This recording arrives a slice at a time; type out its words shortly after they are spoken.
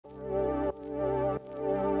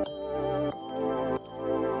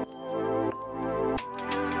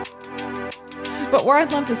But where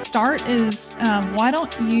I'd love to start is why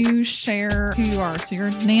don't you share who you are? So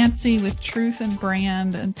you're Nancy with Truth and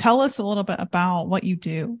Brand, and tell us a little bit about what you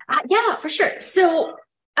do. Yeah, for sure. So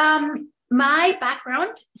my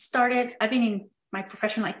background started, I've been in my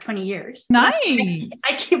profession like 20 years. So nice.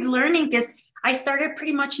 I keep learning because I started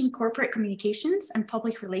pretty much in corporate communications and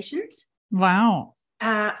public relations. Wow.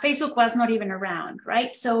 Facebook was not even around,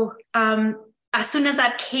 right? So as soon as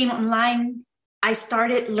that came online, I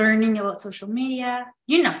started learning about social media,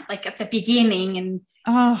 like at the beginning. And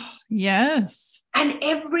oh, yes. And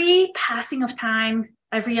every passing of time,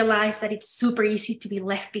 I've realized that it's super easy to be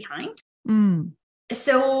left behind. Mm.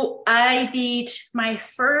 So I did my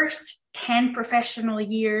first 10 professional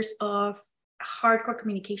years of hardcore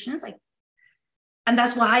communications. And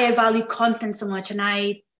that's why I value content so much. And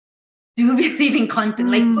I do believe in content,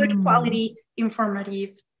 like good quality,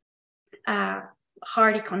 informative,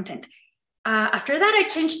 hearty content. After that, I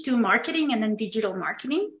changed to marketing and then digital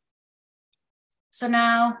marketing. So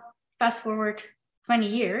now, fast forward 20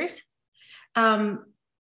 years, through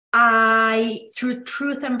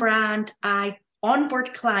Truth and Brand, I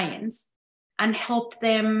onboard clients and help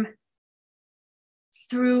them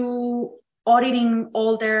through auditing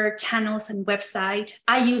all their channels and website.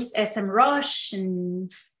 I use SEMrush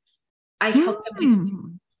and I help them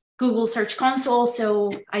with Google Search Console.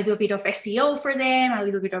 So I do a bit of SEO for them, a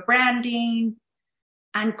little bit of branding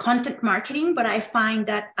and content marketing, but I find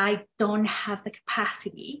that I don't have the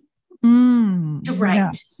capacity to write.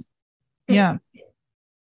 Yes. Yeah.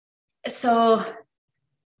 So,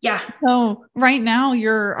 yeah. So right now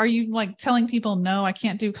are you like telling people, no, I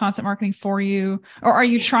can't do content marketing for you? Or are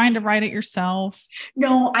you trying to write it yourself?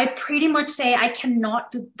 No, I pretty much say I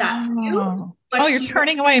cannot do that for you. But you're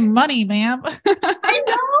turning away money, ma'am. I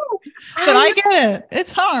know. But I get it.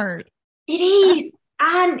 It's hard. It is.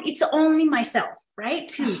 And it's only myself, right?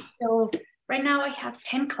 Too. So right now I have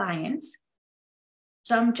 10 clients.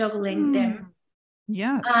 So I'm juggling them.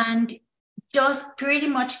 Yes. And just pretty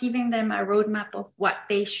much giving them a roadmap of what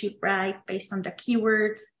they should write based on the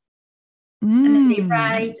keywords. And then they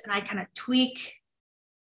write and I kind of tweak.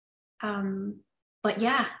 But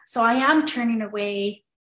yeah, so I am turning away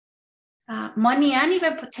money and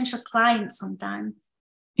even potential clients sometimes.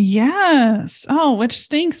 Yes. Oh, which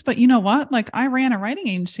stinks. But you know what? Like I ran a writing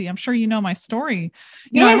agency. I'm sure you know my story.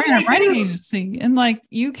 I ran a writing agency and like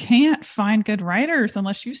you can't find good writers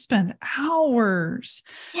unless you spend hours.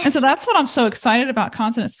 Yes. And so that's what I'm so excited about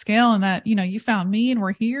Content at Scale, and that, you found me and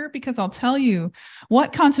we're here because I'll tell you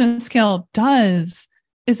what Content at Scale does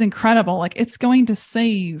is incredible. Like it's going to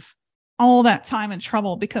save all that time and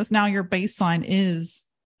trouble because now your baseline is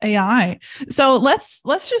AI. So let's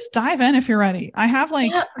just dive in if you're ready. I have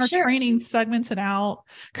our training segmented out.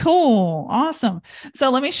 Cool. Awesome. So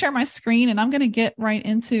let me share my screen and I'm going to get right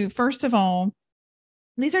into, first of all,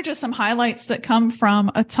 these are just some highlights that come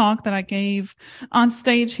from a talk that I gave on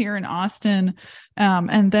stage here in Austin.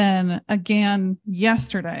 And then again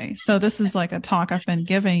yesterday. So this is like a talk I've been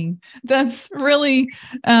giving that's really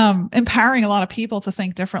empowering a lot of people to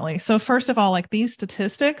think differently. So first of all, like these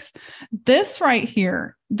statistics, this right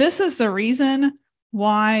here, this is the reason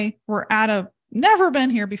why we're never been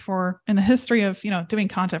here before in the history of, doing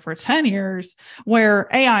content for 10 years where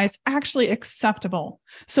AI is actually acceptable.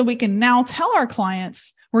 So we can now tell our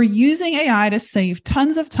clients we're using AI to save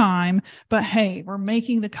tons of time, but hey, we're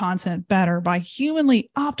making the content better by humanly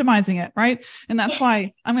optimizing it, right? And that's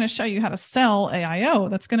why I'm going to show you how to sell AIO.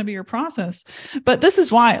 That's going to be your process. But this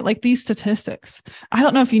is why, like these statistics, I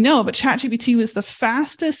don't know if you know, but ChatGPT was the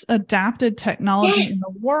fastest adapted technology in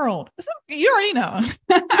the world. You already know.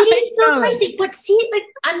 It is so crazy. But see,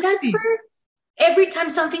 and that's where every time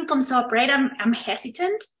something comes up, right? I'm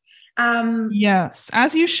hesitant. Yes,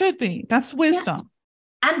 as you should be. That's wisdom. Yeah.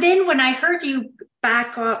 And then when I heard you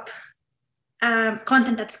back up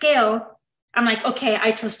Content at Scale, I'm like, okay,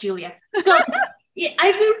 I trust Julia.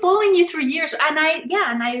 I've been following you through years, and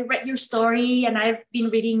I read your story, and I've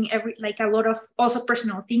been reading a lot of also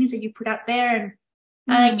personal things that you put out there,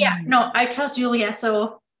 and I trust Julia.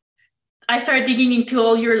 So I started digging into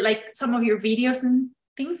all your some of your videos and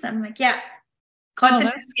things. I'm like,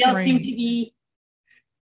 Content at Scale seemed to be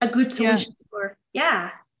a good solution for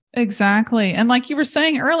Exactly. And like you were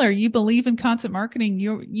saying earlier, you believe in content marketing,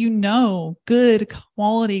 good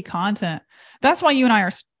quality content. That's why you and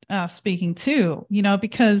I are speaking too,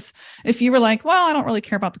 because if you were like, well, I don't really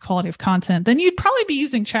care about the quality of content, then you'd probably be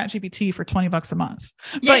using ChatGPT for $20 a month.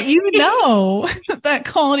 Yes. But that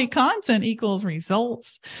quality content equals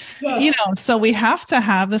results, so we have to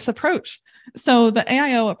have this approach. So the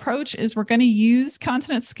AIO approach is we're going to use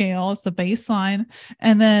content at scale as the baseline.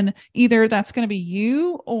 And then either that's going to be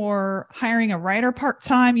you or hiring a writer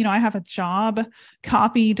part-time. I have a job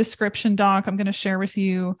copy description doc I'm going to share with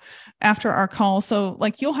you after our call. So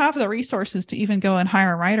like you'll have the resources to even go and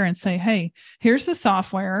hire a writer and say, hey, here's the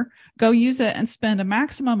software, go use it and spend a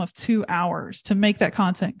maximum of 2 hours to make that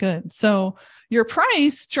content good. So your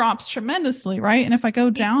price drops tremendously, right? And if I go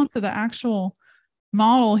down to the actual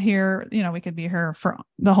model here, we could be here for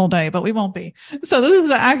the whole day, but we won't be. So this is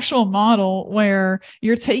the actual model where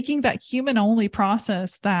you're taking that human only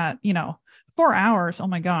process that, 4 hours. Oh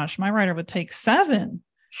my gosh, my writer would take 7.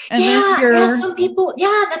 And then some people,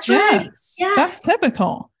 that's right. Yeah. That's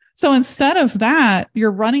typical. So instead of that,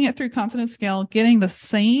 you're running it through content at scale, getting the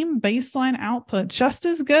same baseline output, just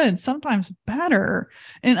as good, sometimes better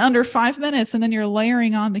in under 5 minutes. And then you're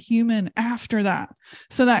layering on the human after that.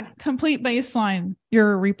 So that complete baseline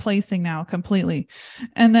you're replacing now completely.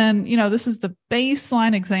 And then, this is the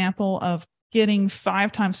baseline example of getting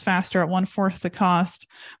 5 times faster at 1/4 the cost.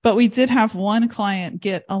 But we did have one client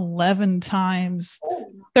get 11 times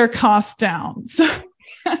their cost down. So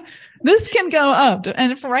this can go up.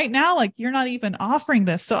 And for right now, like you're not even offering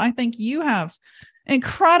this. So I think you have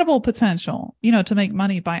incredible potential, to make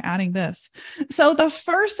money by adding this. So the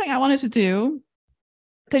first thing I wanted to do,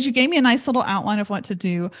 because you gave me a nice little outline of what to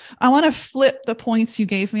do, I want to flip the points you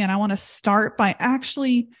gave me and I want to start by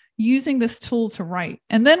actually using this tool to write.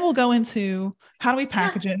 And then we'll go into how do we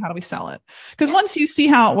package it? How do we sell it? Because once you see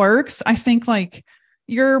how it works, I think like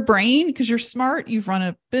your brain, because you're smart, you've run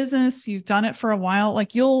a business, you've done it for a while,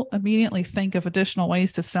 like you'll immediately think of additional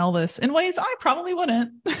ways to sell this in ways I probably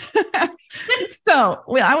wouldn't. So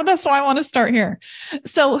that's why I want to start here.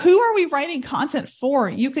 So who are we writing content for?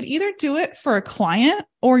 You could either do it for a client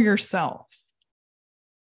or yourself.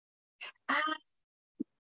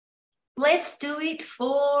 Let's do it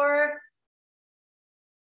for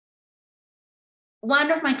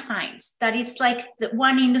one of my clients. That is like the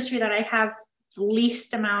one industry that I have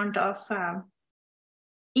least amount of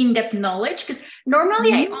in-depth knowledge, because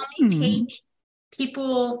normally I only take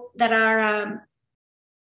people that are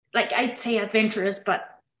like I'd say adventurous, but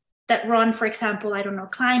that run, for example, I don't know,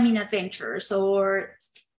 climbing adventures or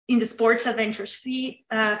in the sports adventures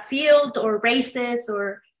field or races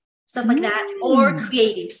or stuff like that, or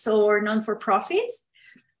creatives or non-for-profits.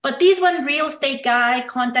 But this one real estate guy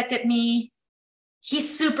contacted me.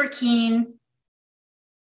 He's super keen.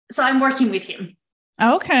 So I'm working with him.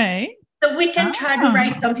 Okay. So we can try to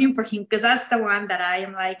write something for him, because that's the one that I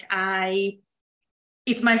am like,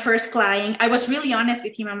 it's my first client. I was really honest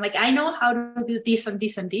with him. I'm like, I know how to do this and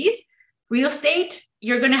this and this. Real estate,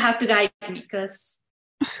 you're going to have to guide me, because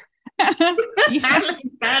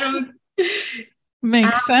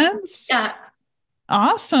Makes sense. Yeah.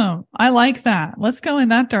 Awesome. I like that. Let's go in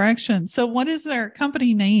that direction. So what is their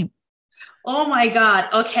company name? Oh my God.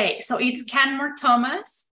 Okay. So it's canmore.com.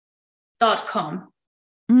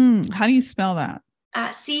 How do you spell that?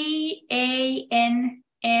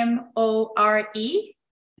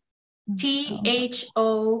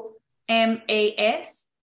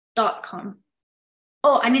 CANMORETHOMAS.com.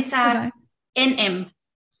 Oh, and it's NM.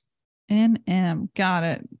 NM. Got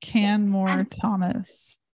it. Canmore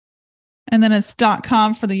Thomas. And then it's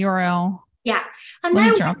 .com for the URL. Yeah. And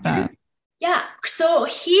let me drop that. Yeah. So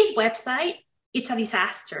his website, it's a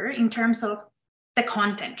disaster in terms of the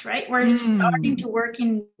content, right? We're starting to work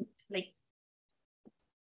in like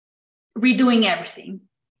redoing everything.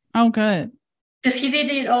 Oh, good. Because he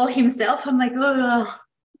did it all himself. I'm like, oh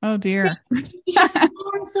dear. He has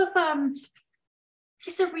lots of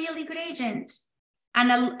he's a really good agent.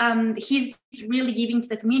 And he's really giving to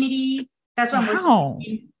the community. That's what I'm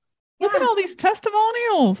working. Look at all these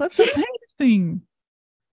testimonials. That's amazing.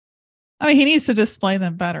 I mean, he needs to display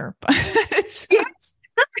them better, but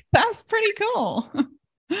that's pretty cool.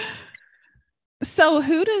 So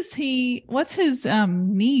what's his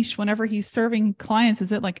niche whenever he's serving clients?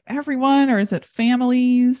 Is it like everyone or is it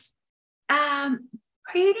families?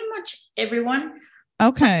 Pretty much everyone.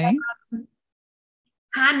 Okay.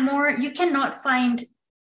 And more, you cannot find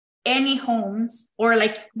any homes or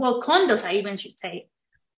condos, I even should say,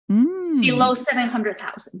 below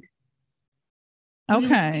 700,000.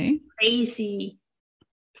 Okay. Really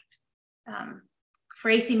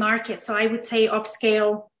crazy market. So I would say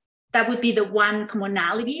upscale, that would be the one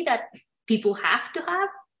commonality that people have to have.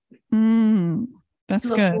 That's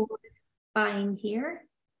good. Buying here.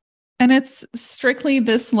 And it's strictly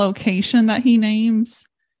this location that he names.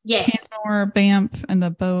 Yes. Canmore, Banff, and the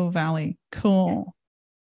Bow Valley. Cool. Yeah.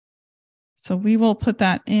 So we will put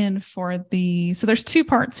that in for so there's 2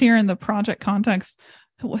 parts here in the project context.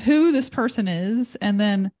 who this person is and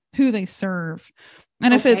then who they serve.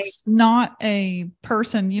 And if it's not a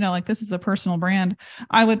person, like this is a personal brand,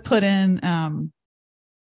 I would put in,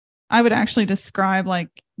 I would actually describe like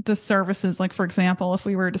the services. Like, for example, if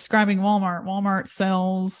we were describing Walmart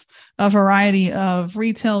sells a variety of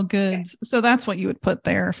retail goods. So that's what you would put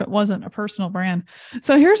there if it wasn't a personal brand.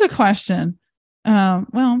 So here's a question.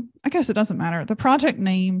 Well, I guess it doesn't matter. The project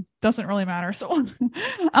name doesn't really matter. So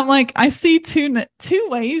I'm like, I see two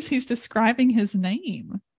ways he's describing his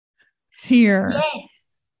name here. Yes.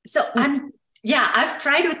 So I've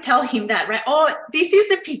tried to tell him that, right? Oh, this is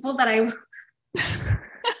the people that I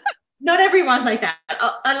not everyone's like that.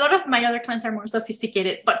 A lot of my other clients are more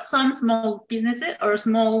sophisticated, but some small businesses or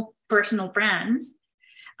small personal brands.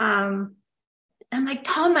 I'm like,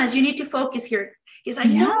 Thomas, you need to focus here. He's like,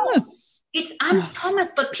 no, I'm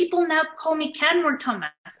Thomas, but people now call me Canmore Thomas.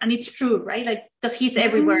 And it's true, right? Like, because he's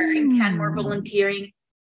everywhere in Canmore volunteering.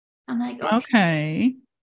 I'm like, okay.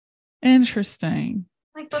 Interesting.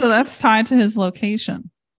 Like, so that's tied to his location.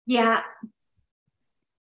 Yeah.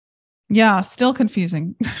 Yeah, still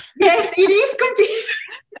confusing. Yes, it is confusing.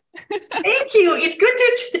 Thank you. It's good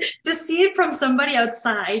to see it from somebody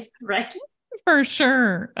outside, right? For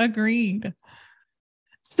sure. Agreed.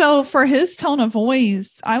 So for his tone of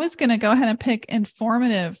voice, I was going to go ahead and pick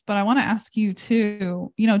informative, but I want to ask you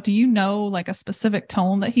too, do you know like a specific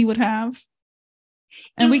tone that he would have?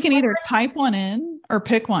 And we can either type one in or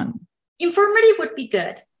pick one. Informative would be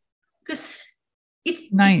good because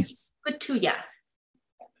it's nice. It's good too. Yeah.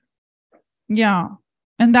 Yeah.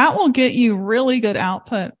 And that will get you really good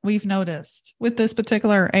output, we've noticed with this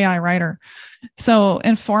particular AI writer. So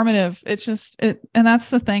informative, and that's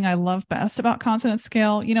the thing I love best about Content at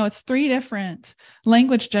Scale. It's 3 different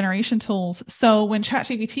language generation tools. So when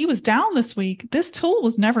ChatGPT was down this week, this tool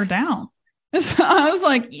was never down. So I was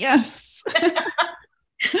like, yes.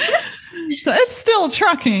 So it's still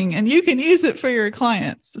trucking and you can use it for your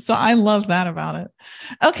clients. So I love that about it.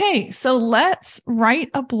 Okay. So let's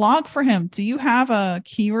write a blog for him. Do you have a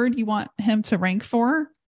keyword you want him to rank for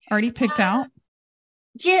already picked out?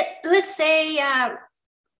 Yeah, let's say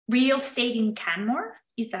real estate in Canmore.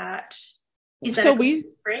 Is that so a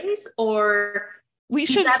phrase or we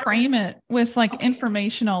should frame it with like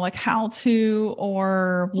informational, like how to,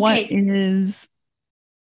 or what is,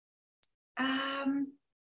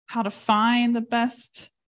 how to find the best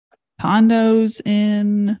condos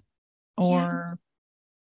in, or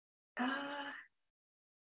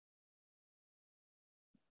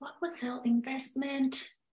what was the investment?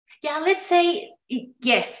 Yeah, let's say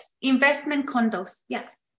yes, investment condos. Yeah.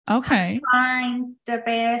 Okay. Find the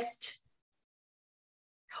best.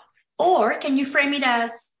 Or can you frame it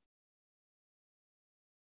as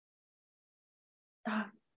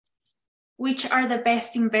which are the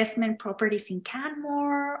best investment properties in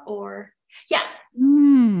Canmore? Or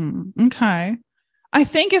okay. I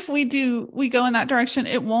think if we go in that direction,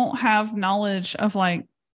 it won't have knowledge of like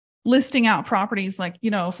listing out properties, like,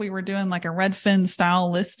 if we were doing like a Redfin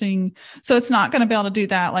style listing. So it's not going to be able to do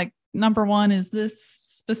that. Like number 1 is this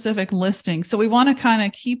specific listing. So we want to kind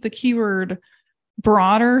of keep the keyword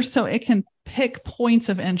broader so it can pick points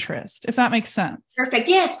of interest, if that makes sense. Perfect.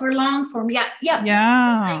 Yes, for long form. Yeah.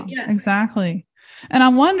 Yeah, exactly. And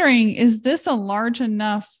I'm wondering, is this a large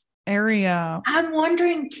enough area? I'm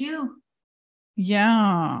wondering too.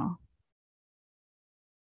 Yeah.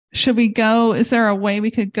 Is there a way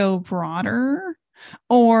we could go broader?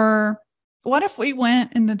 Or what if we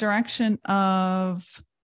went in the direction of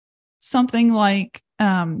something like,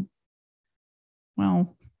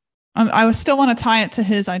 I would still want to tie it to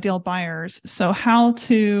his ideal buyers. So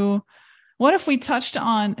what if we touched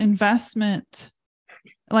on investment,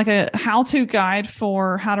 like a how-to guide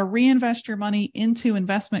for how to reinvest your money into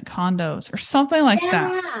investment condos or something like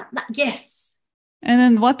that? Yes. And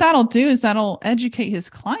then what that'll do is that'll educate his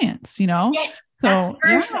clients, Yes, that's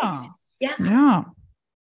perfect. Yeah.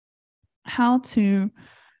 How to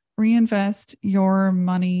reinvest your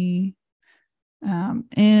money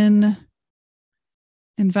in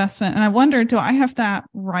investment. And I wonder, do I have that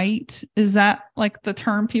right? Is that like the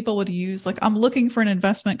term people would use? Like, I'm looking for an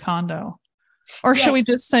investment condo. Or should we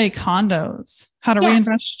just say condos? How to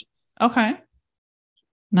reinvest? Okay.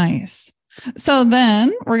 Nice. So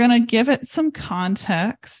then we're going to give it some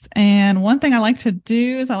context. And one thing I like to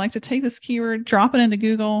do is I like to take this keyword, drop it into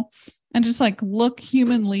Google, and just like look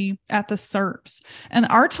humanly at the SERPs. And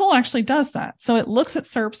our tool actually does that. So it looks at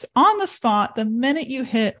SERPs on the spot the minute you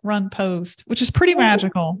hit run post, which is pretty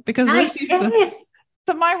magical because this used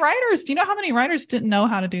to, my writers, do you know how many writers didn't know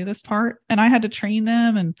how to do this part? And I had to train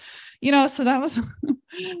them. And, so that was, do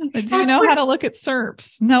you know how to look at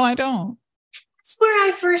SERPs? No, I don't. That's where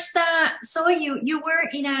I first saw you. You were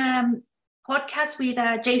in a podcast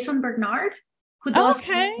with Jason Bernard, who does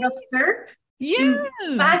Okay. Surf Yes.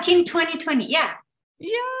 back in 2020. Yeah.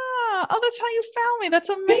 Yeah. Oh, that's how you found me. That's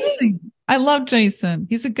amazing. I love Jason.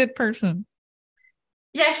 He's a good person.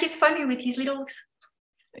 Yeah, he's funny with his little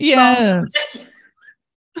Yes.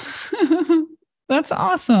 That's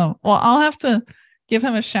awesome. Well, I'll have to give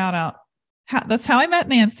him a shout out. That's how I met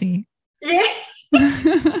Nancy. Yeah.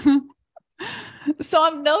 So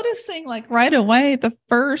I'm noticing like right away, the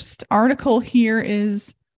first article here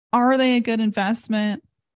is, are they a good investment?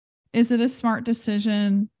 Is it a smart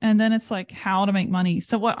decision? And then it's like how to make money.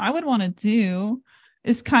 So what I would want to do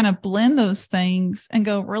is kind of blend those things and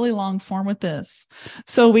go really long form with this.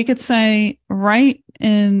 So we could say, write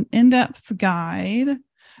an in-depth guide.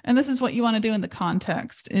 And this is what you want to do in the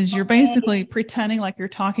context is you're basically pretending like you're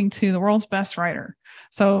talking to the world's best writer.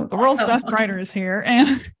 So the world's best writer is here.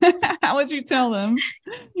 And how would you tell them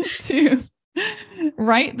to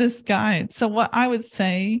write this guide? So what I would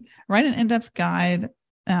say, write an in-depth guide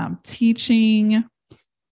teaching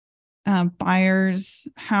buyers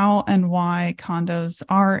how and why condos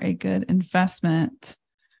are a good investment.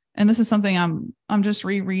 And this is something I'm just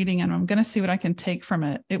rereading, and I'm going to see what I can take from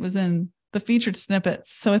it. It was in the featured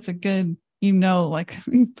snippets, so it's a good, like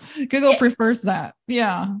Google prefers that.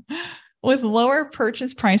 Yeah, with lower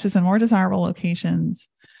purchase prices and more desirable locations.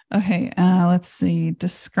 Okay, let's see.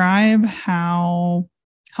 Describe how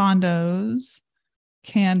condos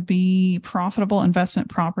can be profitable investment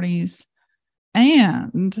properties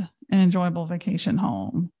and an enjoyable vacation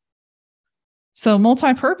home. So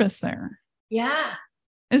multi-purpose there. Yeah.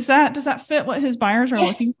 Does that fit what his buyers are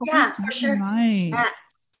looking for? Yeah, for sure. Nice. Yeah.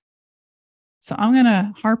 So I'm going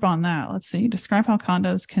to harp on that. Let's see. Describe how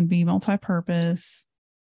condos can be multi-purpose,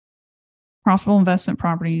 profitable investment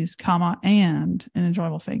properties, and an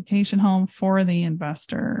enjoyable vacation home for the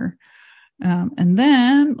investor. And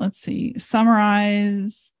then let's see,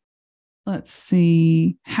 summarize. Let's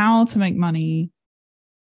see how to make money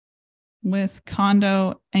with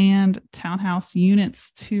condo and townhouse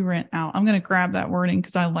units to rent out. I'm going to grab that wording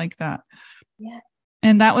because I like that. Yeah.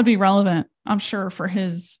 And that would be relevant, I'm sure, for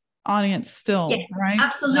his audience still, yes, right?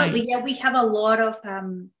 Absolutely. Nice. Yeah, we have a lot of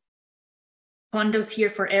condos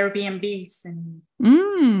here for Airbnbs and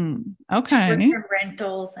okay. short-term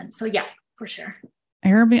rentals. And so, yeah, for sure.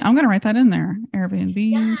 Airbnb. I'm going to write that in there.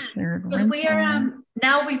 Airbnb, shared because we are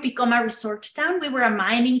now we've become a resort town. We were a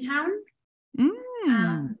mining town.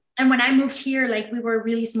 And when I moved here, like we were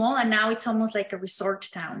really small, and now it's almost like a resort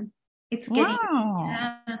town. It's getting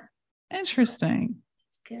interesting.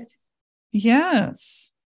 It's good.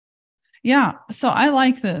 Yes. Yeah. So I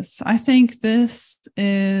like this. I think this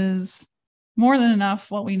is more than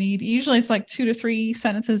enough what we need. Usually it's like 2 to 3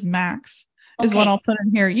 sentences max is what I'll put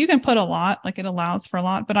in here. You can put a lot, like it allows for a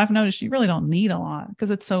lot, but I've noticed you really don't need a lot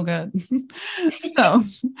because it's so good. So,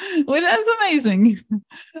 which is amazing.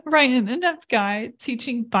 Right. An in-depth guide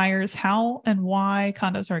teaching buyers how and why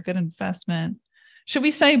condos are a good investment. Should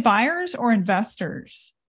we say buyers or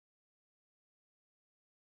investors?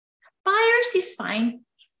 Buyers is fine.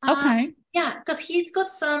 Okay. Yeah, because he's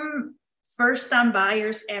got some first-time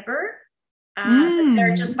buyers ever.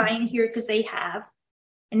 They're just buying here because they have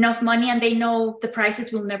enough money and they know the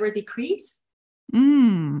prices will never decrease.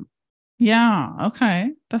 Yeah.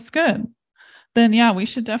 Okay. That's good. Then, yeah, we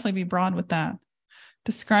should definitely be broad with that.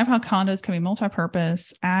 Describe how condos can be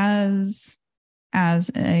multi-purpose as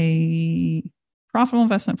a profitable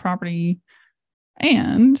investment property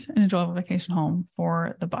and an enjoyable vacation home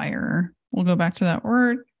for the buyer. We'll go back to that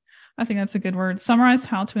word. I think that's a good word. Summarize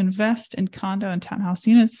how to invest in condo and townhouse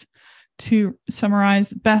units to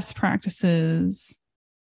summarize best practices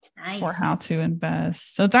for how to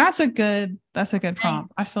invest. So that's a good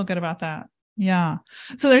prompt. I feel good about that. Yeah.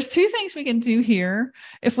 So there's 2 things we can do here.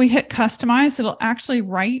 If we hit customize, it'll actually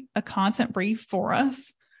write a content brief for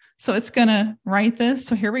us. So it's going to write this.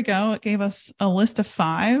 So here we go. It gave us a list of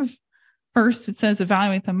 5. First, it says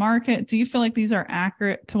evaluate the market. Do you feel like these are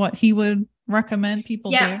accurate to what he would recommend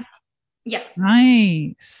people do? Yeah.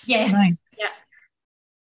 Nice. Yes. Nice. Yeah.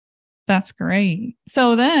 That's great.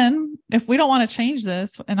 So then if we don't want to change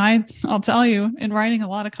this, and I'll tell you, in writing a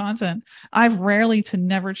lot of content, I've rarely to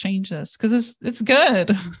never change this because it's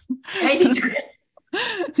good. It's good.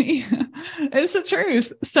 Yeah, it's the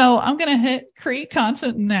truth. So I'm going to hit create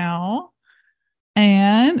content now.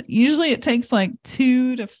 And usually it takes like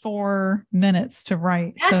 2 to 4 minutes to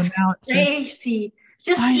write. That's so now it's crazy.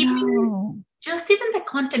 Just even the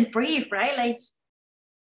content brief, right? Like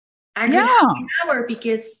a good half an hour,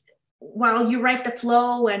 because while you write the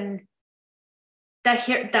flow and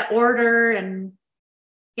the order and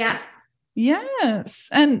Yes.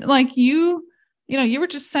 And like you were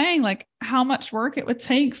just saying like how much work it would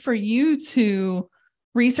take for you to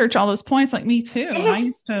research all those points, like me too. And I Yes.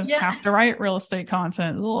 used to Yeah. have to write real estate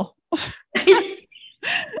content.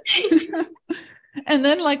 And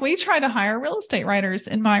then like we tried to hire real estate writers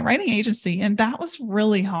in my writing agency, and that was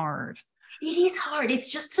really hard. It is hard.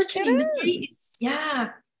 It's just such an It industry. is. Yeah.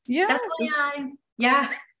 Yes, That's why yeah.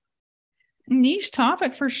 niche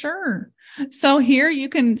topic for sure. So here you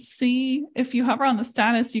can see, if you hover on the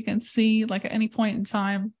status, you can see like at any point in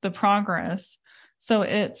time the progress. So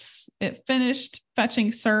it finished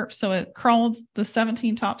fetching SERPs. So it crawled the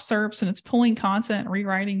 17 top SERPs and it's pulling content,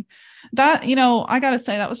 rewriting that. I got to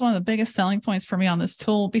say that was one of the biggest selling points for me on this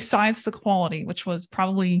tool, besides the quality, which was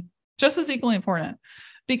probably just as equally important,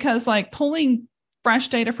 because like pulling fresh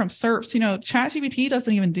data from SERPs, ChatGPT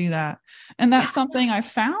doesn't even do that. And that's something I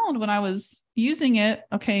found when I was using it.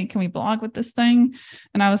 Okay, can we blog with this thing?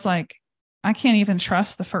 And I was like, I can't even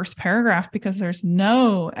trust the first paragraph because there's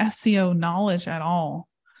no SEO knowledge at all.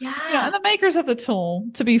 Yeah. And the makers of the tool,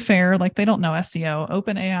 to be fair, like they don't know SEO.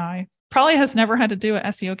 OpenAI probably has never had to do an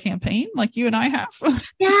SEO campaign like you and I have.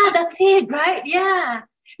 Yeah, that's it, right? Yeah.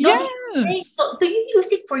 No, Yes. so do you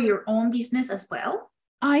use it for your own business as well?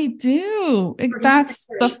 I do. That's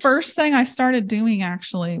the first thing I started doing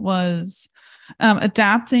actually was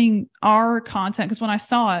adapting our content. Because when I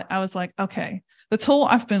saw it, I was like, okay, the tool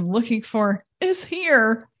I've been looking for is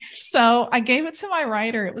here. So I gave it to my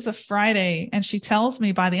writer. It was a Friday. And she tells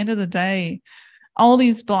me by the end of the day, all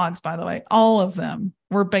these blogs, by the way, all of them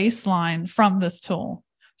were baseline from this tool.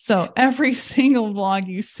 So every single blog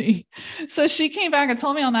you see. So she came back and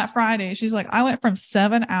told me on that Friday, she's like, I went from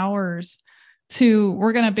 7 hours to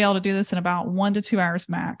we're going to be able to do this in about 1 to 2 hours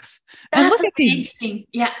max. And That's look amazing. at these.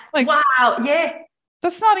 Yeah. Like, wow. Yeah.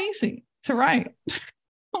 That's not easy to write.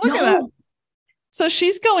 Look No. at that. So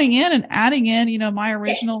she's going in and adding in, my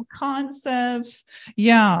original concepts.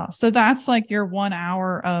 Yeah. So that's like your 1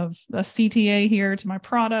 hour of a CTA here to my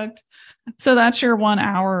product. So that's your 1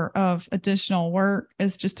 hour of additional work,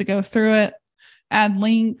 is just to go through it, add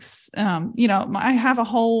links. I have a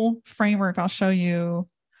whole framework I'll show you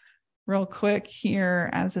real quick here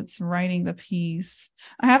as it's writing the piece.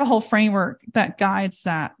 I have a whole framework that guides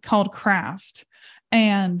that called Craft.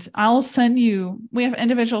 And I'll send you, we have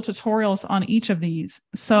individual tutorials on each of these.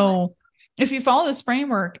 So if you follow this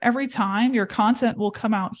framework, every time your content will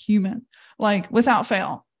come out human, like without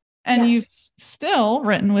fail. And you've still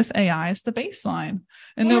written with AI as the baseline,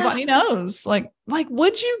 and nobody knows. Like,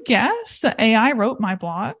 would you guess that AI wrote my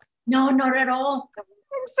blog? No, not at all.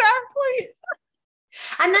 Exactly.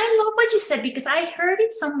 And I love what you said, because I heard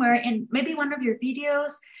it somewhere in maybe one of your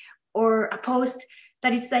videos or a post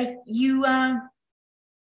that it's like you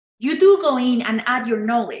do go in and add your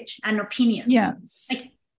knowledge and opinions. Yes.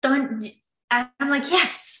 Like, I'm like,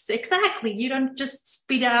 yes, exactly. You don't just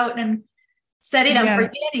spit out and set it and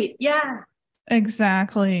forget it. Yeah.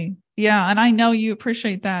 Exactly. Yeah. And I know you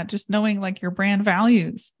appreciate that, just knowing like your brand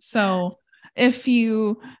values. So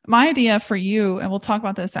my idea for you, and we'll talk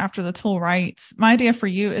about this after the tool writes, my idea for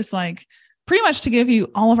you is like pretty much to give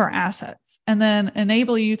you all of our assets and then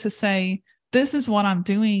enable you to say, this is what I'm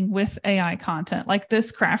doing with AI content. Like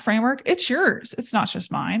this craft framework, it's yours. It's not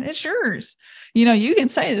just mine. It's yours. You can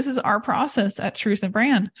say this is our process at Truth and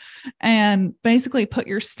Brand, and basically put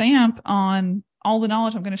your stamp on all the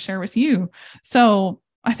knowledge I'm going to share with you. So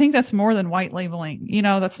I think that's more than white labeling.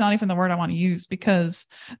 That's not even the word I want to use, because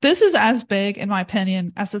this is as big, in my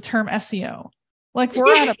opinion, as the term SEO. Like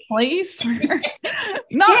we're at a place where,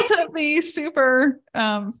 not to be super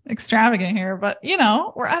extravagant here, but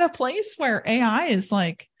we're at a place where AI is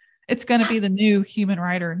like, it's going to be the new human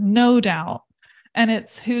writer, no doubt. And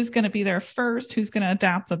it's who's going to be there first, who's going to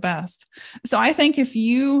adapt the best. So I think if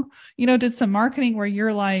you, did some marketing where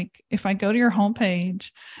you're like, if I go to your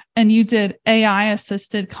homepage and you did AI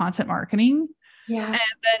assisted content marketing, and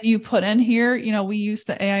then you put in here, we use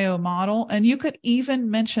the AIO model, and you could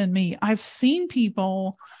even mention me. I've seen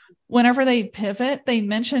people, whenever they pivot, they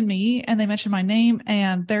mention me and they mention my name,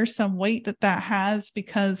 and there's some weight that has,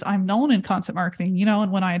 because I'm known in content marketing,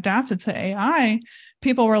 and when I adapted to AI,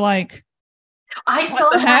 people were like, I saw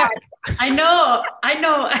that. I know.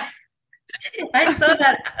 I saw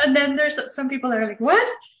that. And then there's some people that are like, what?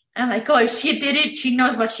 I'm like, oh, she did it. She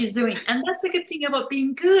knows what she's doing. And that's the good thing about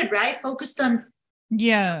being good, right? Focused on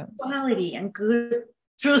quality and good,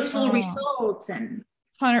 truthful results. And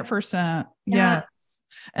 100%. Yes.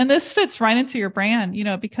 And this fits right into your brand,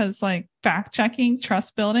 because like fact checking,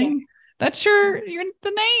 trust building, that's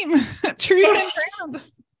the name. Truth and Brand.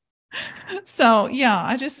 So yeah,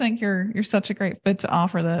 I just think you're such a great fit to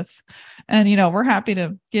offer this. And we're happy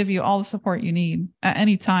to give you all the support you need at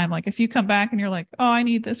any time. Like if you come back and you're like, oh, I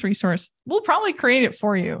need this resource, we'll probably create it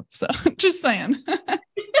for you. So just saying.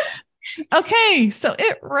 Okay, so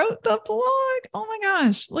it wrote the blog. Oh my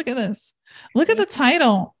gosh, look at this. Look at the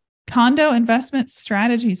title. Condo Investment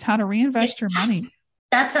Strategies, How to Reinvest Your Money.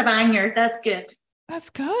 That's a banger. That's good. That's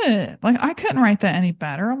good. Like I couldn't write that any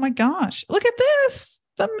better. Oh my gosh. Look at this.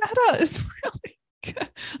 The meta is really good.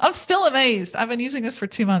 I'm still amazed. I've been using this for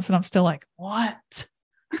 2 months and I'm still like, what?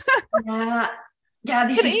 Yeah. Yeah.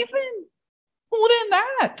 This is even hold in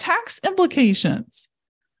that tax implications,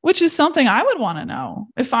 which is something I would want to know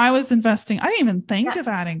if I was investing. I didn't even think of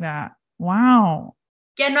adding that. Wow.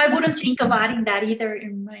 Yeah, no, I wouldn't think of adding that either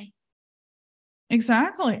in my.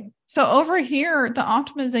 Exactly. So over here, the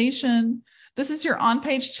optimization, this is your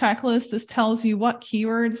on-page checklist. This tells you what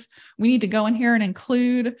keywords we need to go in here and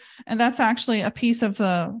include. And that's actually a piece of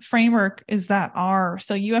the framework is that R.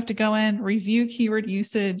 So you have to go in, review keyword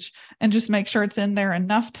usage, and just make sure it's in there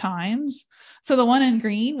enough times. So the one in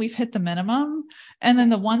green, we've hit the minimum. And then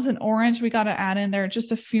the ones in orange, we got to add in there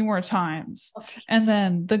just a few more times. Okay. And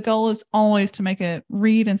then the goal is always to make it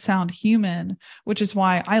read and sound human, which is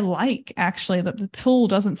why I like actually that the tool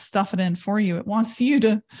doesn't stuff it in for you. It wants you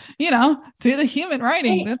to, do the human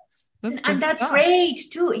writing. That's great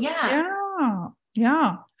too. Yeah. Yeah.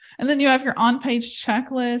 Yeah. And then you have your on-page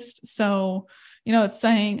checklist. So, it's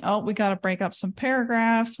saying, oh, we got to break up some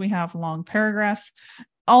paragraphs. We have long paragraphs.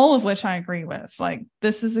 All of which I agree with. Like,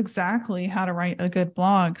 this is exactly how to write a good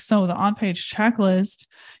blog. So the on-page checklist,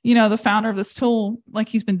 the founder of this tool, like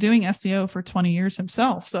he's been doing SEO for 20 years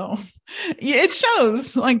himself. So it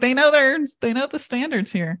shows like they know the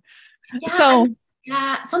standards here. Yeah, so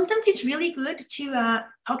sometimes it's really good to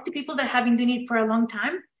talk to people that have been doing it for a long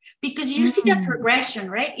time because you see that progression,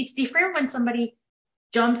 right? It's different when somebody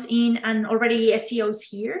jumps in and already SEO's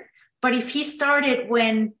here. But if he started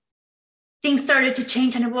when things started to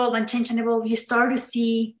change and evolve, you start to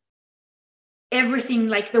see everything,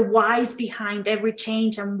 like the whys behind every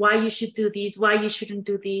change and why you should do this, why you shouldn't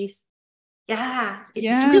do this. Yeah,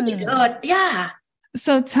 it's really good. Yeah.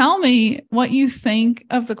 So tell me what you think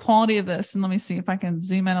of the quality of this. And let me see if I can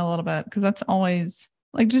zoom in a little bit, because that's always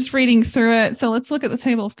like just reading through it. So let's look at the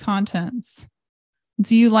table of contents.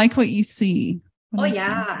 Do you like what you see? Oh,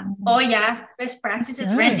 yeah. Best practices,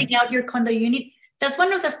 renting out your condo unit. That's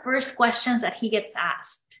one of the first questions that he gets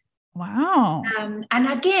asked. Wow. And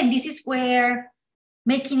again, this is where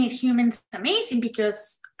making it human is amazing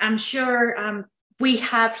because I'm sure we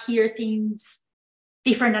have here things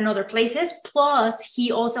different than other places. Plus,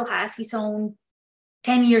 he also has his own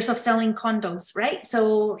 10 years of selling condos, right?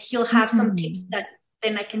 So he'll have some tips that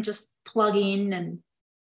then I can just plug in and,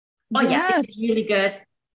 yeah, it's really good.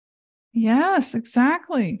 Yes,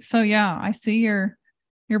 exactly. So yeah, I see your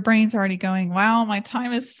brain's already going, wow, my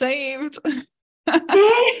time is saved. I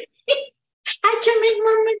can make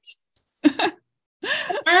more money.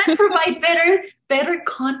 And I provide better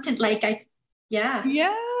content.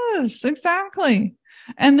 Yes, exactly.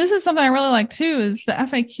 And this is something I really like too, is the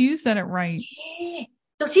FAQs that it writes. Yeah.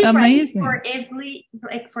 Does he write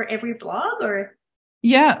for every blog or?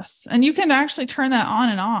 Yes. And you can actually turn that on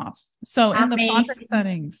and off. So in the project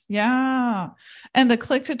settings, yeah. And the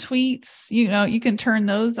click to tweets, you can turn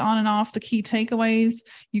those on and off, the key takeaways,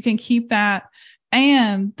 you can keep that.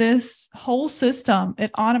 And this whole system, it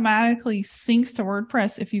automatically syncs to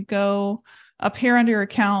WordPress. If you go up here under your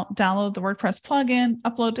account, download the WordPress plugin,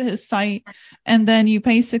 upload to his site, and then you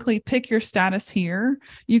basically pick your status here.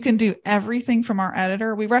 You can do everything from our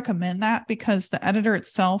editor. We recommend that because the editor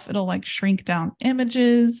itself, it'll like shrink down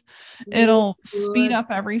images. It'll speed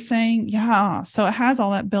up everything. Yeah. So it has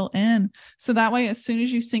all that built in. So that way, as soon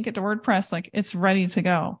as you sync it to WordPress, like it's ready to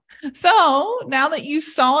go. So now that you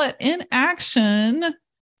saw it in action,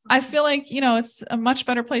 I feel like, it's a much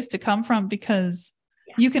better place to come from because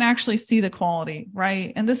you can actually see the quality,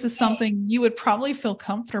 right? And this is something you would probably feel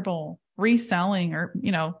comfortable reselling or,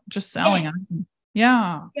 just selling.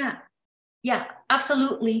 Yes. Yeah. Yeah,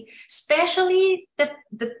 absolutely. Especially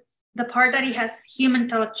the part that it has human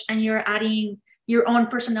touch and you're adding your own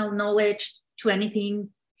personal knowledge to anything.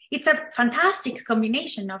 It's a fantastic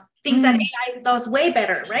combination of things that AI does way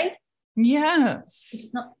better, right?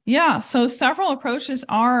 Yes. Yeah. So several approaches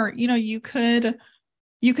are, you could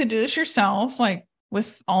do this yourself, like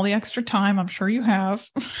with all the extra time I'm sure you have.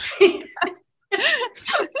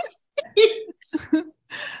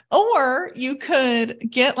 Or you could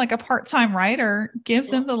get like a part-time writer,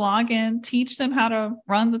 give them the login, teach them how to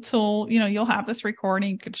run the tool. You'll have this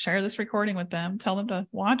recording, you could share this recording with them, tell them to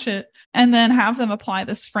watch it, and then have them apply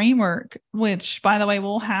this framework, which, by the way,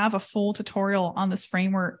 we'll have a full tutorial on this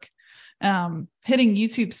framework hitting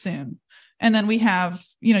YouTube soon. And then we have,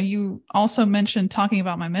 you also mentioned talking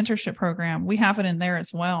about my mentorship program. We have it in there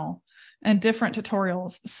as well, and different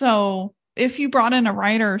tutorials. So if you brought in a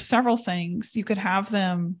writer, several things, you could have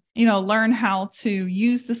them, learn how to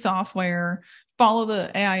use the software, follow the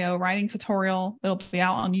AIO writing tutorial. It'll be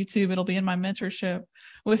out on YouTube. It'll be in my mentorship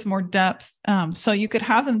with more depth. So you could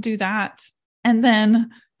have them do that and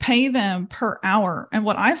then pay them per hour. And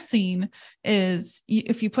what I've seen is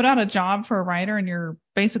if you put out a job for a writer and you're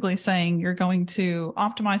basically saying you're going to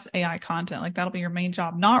optimize AI content, like that'll be your main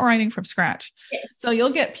job, not writing from scratch. Yes. So you'll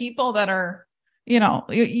get people that are,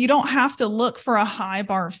 you don't have to look for a high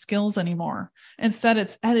bar of skills anymore. Instead,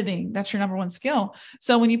 it's editing. That's your number one skill.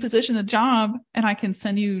 So when you position the job, and I can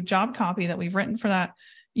send you job copy that we've written for that,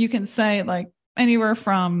 you can say like anywhere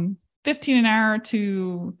from 15 an hour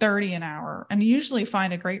to 30 an hour, and usually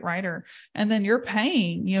find a great writer. And then you're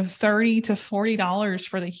paying, $30 to $40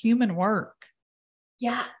 for the human work.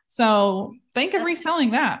 Yeah. So think of reselling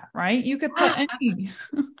that, right? You could put any.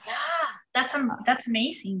 That's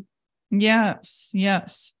amazing. Yes.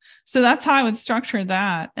 So that's how I would structure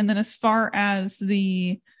that. And then as far as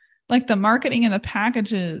the marketing and the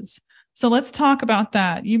packages. So let's talk about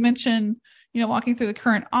that. You mentioned, walking through the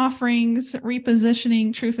current offerings,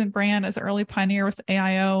 repositioning truth and brand as an early pioneer with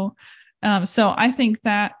AIO. So I think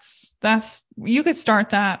that's, you could start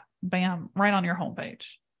that, bam, right on your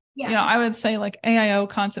homepage. Yeah. I would say like AIO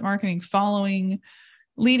content marketing following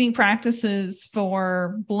leading practices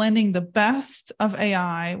for blending the best of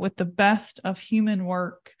AI with the best of human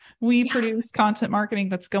work. We produce content marketing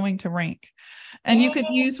that's going to rank. And you could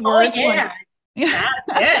use words like, that's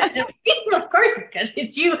good. Of course it's good.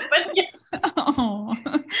 It's you. But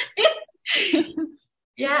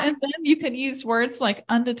yeah. And then you could use words like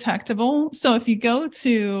undetectable. So if you go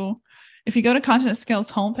to Content at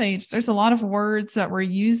Scale's homepage, there's a lot of words that we're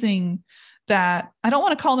using that I don't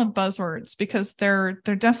want to call them buzzwords, because they're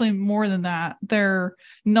definitely more than that. They're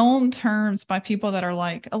known terms by people that are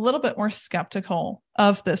like a little bit more skeptical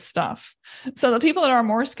of this stuff. So the people that are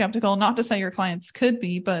more skeptical, not to say your clients could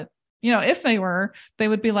be, but if they were, they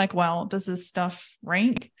would be like, well, does this stuff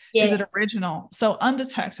rank? Yes. Is it original? So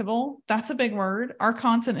undetectable, that's a big word. Our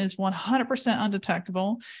content is 100%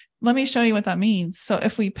 undetectable. Let me show you what that means. So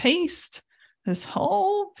if we paste this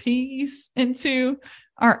whole piece into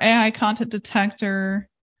our AI content detector,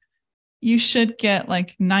 you should get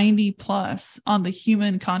like 90 plus on the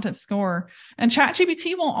human content score. And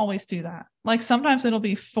ChatGPT won't always do that. Like sometimes it'll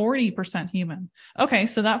be 40% human. Okay,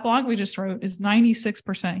 so that blog we just wrote is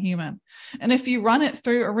 96% human. And if you run it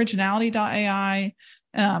through originality.ai,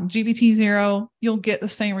 GPT-0, you'll get the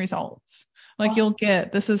same results. Like you'll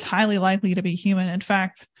get, this is highly likely to be human. In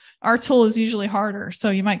fact, our tool is usually harder.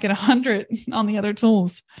 So you might get 100 on the other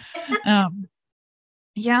tools.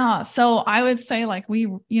 Yeah. So I would say like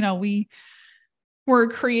we're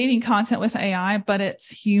creating content with AI, but it's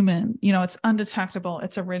human, it's undetectable,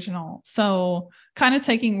 it's original. So kind of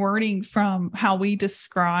taking wording from how we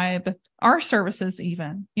describe our services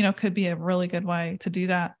even, could be a really good way to do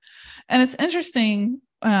that. And it's interesting.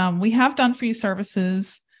 We have done for you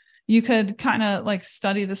services. You could kind of like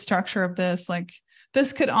study the structure of this. Like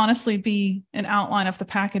this could honestly be an outline of the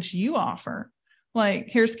package you offer. Like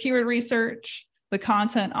here's keyword research, the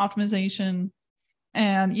content optimization,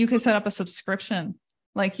 and you could set up a subscription.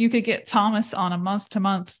 Like you could get Thomas on a month to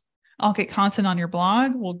month. I'll get content on your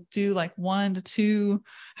blog. We'll do like 1 to 2,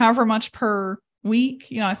 however much per week.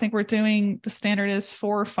 I think we're doing, the standard is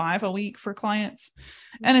 4 or 5 a week for clients.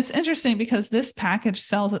 And it's interesting because this package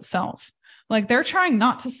sells itself. Like they're trying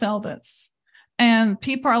not to sell this. And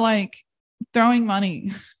people are like throwing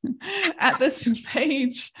money at this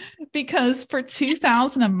page because for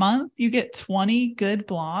 $2,000 a month, you get 20 good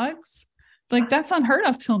blogs. Like that's unheard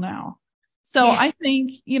of till now. So I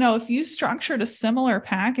think, if you structured a similar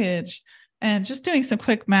package and just doing some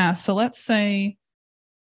quick math. So let's say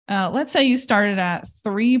you started at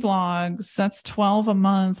 3 blogs, that's 12 a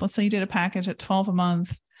month. Let's say you did a package at 12 a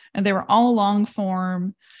month and they were all long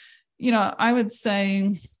form. I would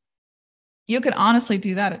say you could honestly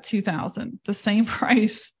do that at $2,000, the same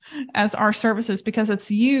price as our services, because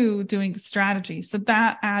it's you doing the strategy. So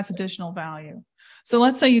that adds additional value. So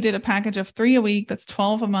let's say you did a package of 3 a week, that's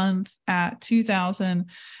 12 a month at $2,000.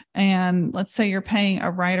 And let's say you're paying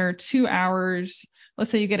a writer 2 hours.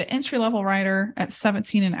 Let's say you get an entry-level writer at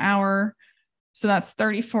 $17 an hour. So that's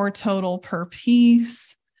 34 total per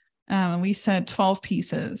piece. We said 12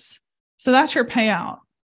 pieces. So that's your payout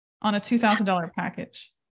on a $2,000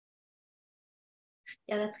 package.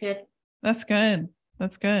 Yeah, that's good. That's good.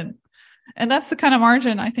 That's good. And that's the kind of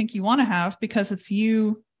margin I think you want to have, because it's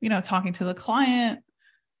you, talking to the client,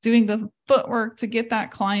 doing the footwork to get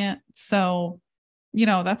that client. So,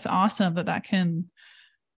 that's awesome that can,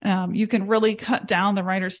 you can really cut down the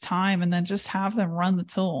writer's time and then just have them run the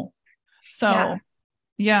tool. So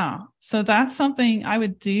yeah. So that's something I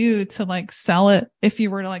would do to like sell it. If you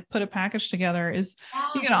were to like put a package together, is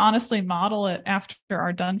you can honestly model it after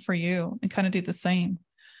our done for you and kind of do the same.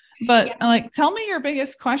 But like, tell me your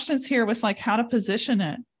biggest questions here with like how to position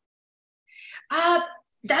it.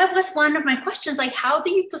 That was one of my questions. Like, how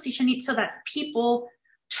do you position it so that people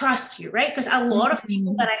trust you, right? Because a lot of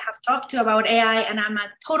people that I have talked to about AI, and I'm a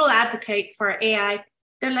total advocate for AI,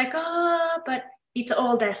 they're like, oh, but it's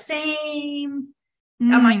all the same.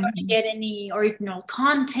 Am I going to get any original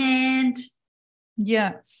content?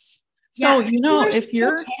 Yes. So, if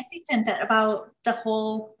you're hesitant about the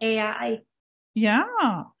whole AI. Yeah.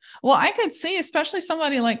 Well, I could see, especially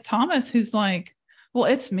somebody like Thomas, who's like, well,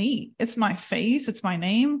 it's me, it's my face, it's my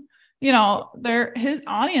name. His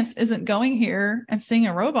audience isn't going here and seeing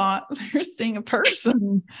a robot, they're seeing a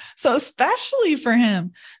person. So especially for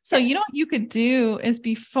him. So, what you could do is,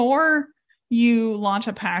 before you launch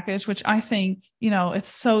a package, which I think, it's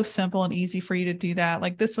so simple and easy for you to do that.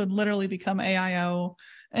 Like, this would literally become AIO,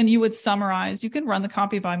 and you would summarize. You can run the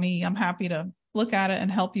copy by me. I'm happy to look at it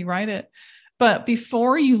and help you write it. But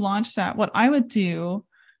before you launch that, what I would do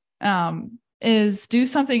is do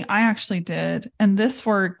something I actually did. And this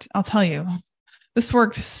worked. I'll tell you, this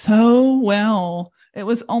worked so well. It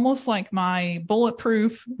was almost like my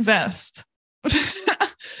bulletproof vest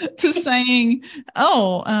to saying,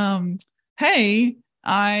 hey,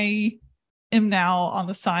 I am now on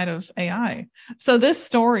the side of AI. So this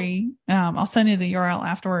story, I'll send you the URL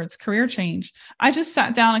afterwards, career change. I just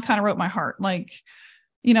sat down and kind of wrote my heart, like,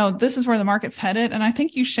 this is where the market's headed. And I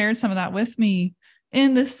think you shared some of that with me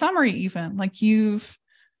in this summary, even like you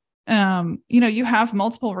have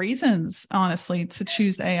multiple reasons, honestly, to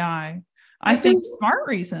choose AI. I think smart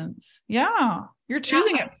reasons. Yeah. You're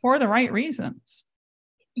choosing it for the right reasons.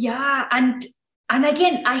 Yeah. And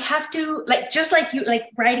again, I have to, like, just like you, like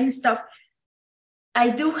writing stuff,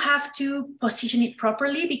 I do have to position it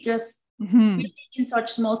properly, because we in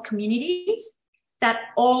such small communities that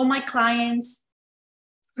all my clients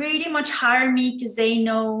pretty much hire me because they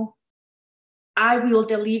know I will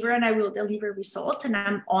deliver, and I will deliver results, and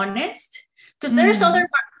I'm honest. Because there's other,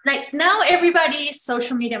 like, now everybody is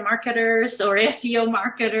social media marketers or SEO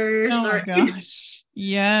marketers,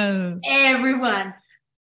 yes, everyone.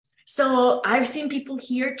 So I've seen people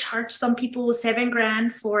here charge some people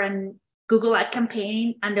 $7,000 for a Google ad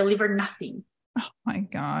campaign and deliver nothing. Oh my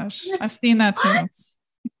gosh, I've seen that too.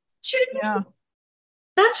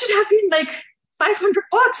 That should have been like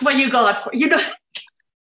 $500 what you got for,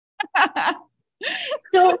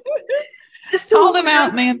 So call them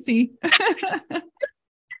out, Nancy.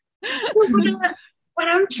 So what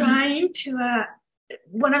I'm trying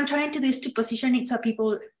to do is to position it so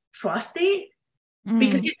people trust it,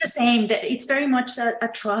 because it's the same. That it's very much a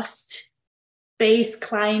trust-based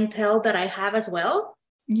clientele that I have as well.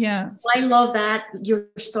 Yes, I love that, your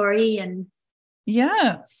story. And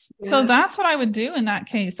yes. Yeah. So that's what I would do in that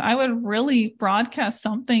case. I would really broadcast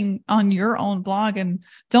something on your own blog, and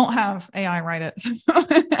don't have AI write it.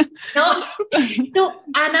 No. So,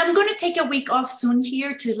 and I'm going to take a week off soon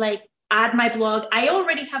here to like add my blog. I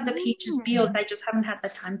already have the pages built. I just haven't had the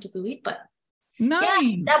time to do it, but nice.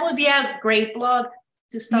 Yeah, that would be a great blog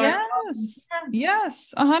to start.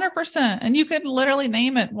 Yes, 100%. And you could literally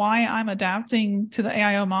name it Why I'm Adapting to the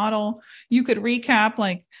AIO Model. You could recap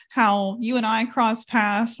like how you and I crossed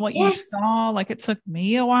paths, what you saw. Like, it took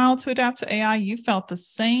me a while to adapt to AI. You felt the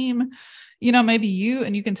same. Maybe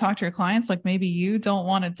you can talk to your clients, like maybe you don't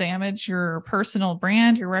want to damage your personal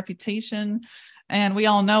brand, your reputation. And we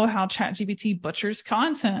all know how ChatGPT butchers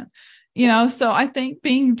content. So I think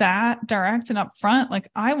being that direct and upfront, like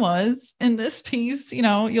I was in this piece,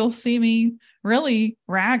 you'll see me really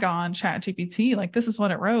rag on ChatGPT. Like, this is what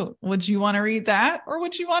it wrote. Would you want to read that? Or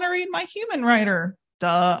would you want to read my human writer?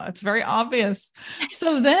 Duh, it's very obvious.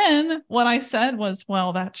 So then what I said was,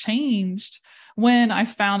 well, that changed when I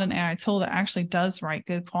found an AI tool that actually does write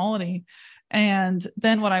good quality. And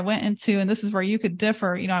then what I went into, and this is where you could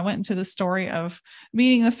differ, I went into the story of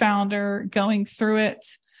meeting the founder, going through it.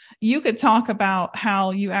 You could talk about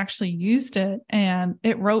how you actually used it and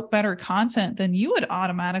it wrote better content than you would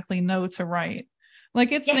automatically know to write.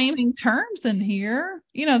 Like it's Yes. naming terms in here,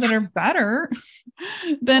 that are better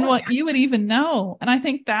than what you would even know. And I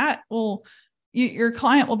think that your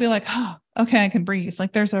client will be like, oh, okay, I can breathe.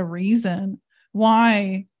 Like there's a reason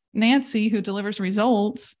why Nancy, who delivers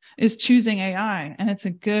results, is choosing AI. And it's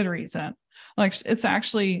a good reason. Like it's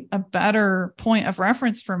actually a better point of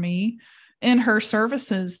reference for me in her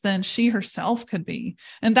services than she herself could be.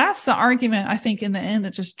 And that's the argument, I think, in the end,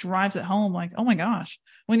 that just drives it home. Like, oh my gosh,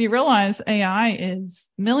 when you realize AI is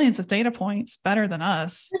millions of data points better than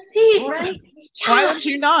us. That's it, right? Yeah. Why would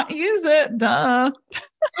you not use it? Duh.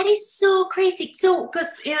 That is so crazy. So,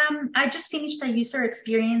 because I just finished a user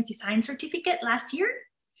experience design certificate last year.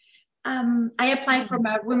 I applied for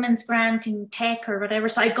a women's grant in tech or whatever.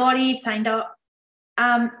 So I got it, signed up.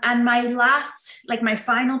 And my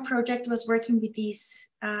final project was working with this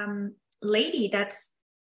lady that's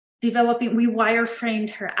developing, we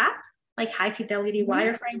wireframed her app, like high fidelity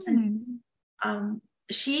wireframes. And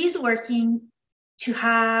she's working to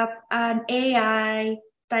have an AI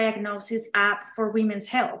diagnosis app for women's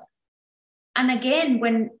health. And again,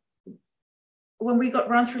 when we got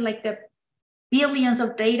run through like the billions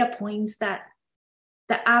of data points that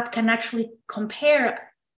the app can actually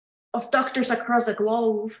compare of doctors across the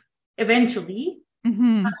globe eventually,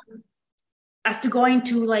 as to going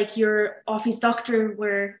to like your office doctor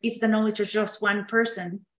where it's the knowledge of just one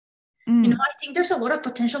person. I think there's a lot of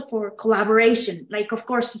potential for collaboration. Like, of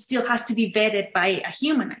course, it still has to be vetted by a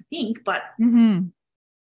human, I think, but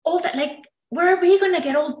all that, like, where are we going to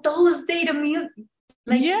get all those data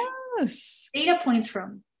points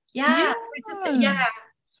from? Yeah. Yes.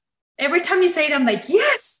 Every time you say it, I'm like,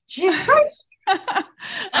 yes, she's right.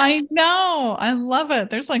 I know. I love it.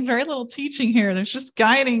 There's like very little teaching here. There's just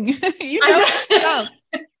guiding, stuff.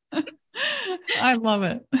 I love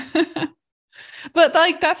it. But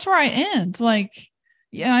like, that's where I end. Like,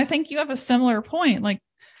 yeah, I think you have a similar point. Like,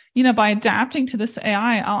 by adapting to this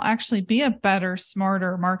AI, I'll actually be a better,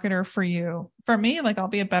 smarter marketer for you. For me, like I'll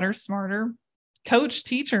be a better, smarter coach,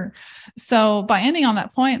 teacher. So by ending on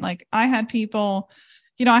that point, like I had people,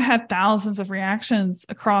 I had thousands of reactions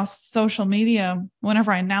across social media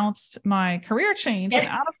whenever I announced my career change. Yes.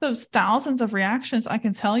 And out of those thousands of reactions, I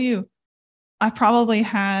can tell you, I probably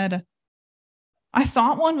had, I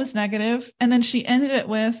thought one was negative, and then she ended it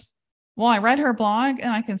with, well, I read her blog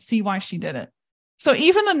and I can see why she did it. So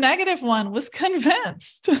even the negative one was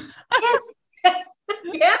convinced. Yes.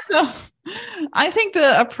 Yeah. So I think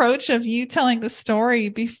the approach of you telling the story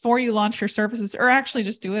before you launch your services, or actually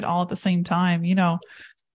just do it all at the same time,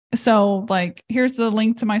 So like, here's the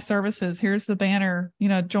link to my services. Here's the banner,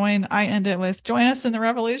 join. I end it with, join us in the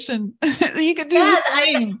revolution. You can do the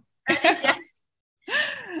same.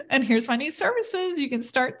 And here's my new services. You can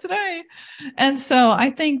start today. And so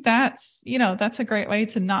I think that's a great way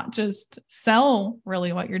to not just sell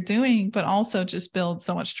really what you're doing, but also just build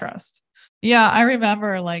so much trust. Yeah. I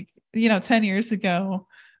remember 10 years ago,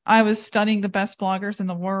 I was studying the best bloggers in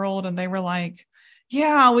the world, and they were like,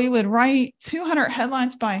 yeah, we would write 200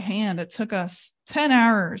 headlines by hand. It took us 10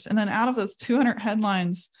 hours. And then out of those 200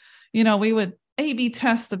 headlines, we would A/B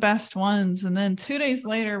test the best ones. And then 2 days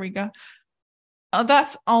later, we got, oh,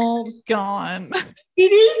 that's all gone. It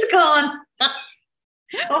is gone.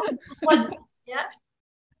 Yeah.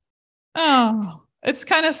 Oh, it's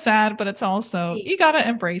kind of sad, but it's also, you got to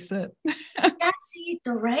embrace it. That's it,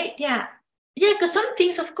 right? Yeah. Yeah, because some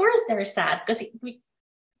things, of course, they're sad because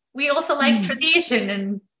we also like tradition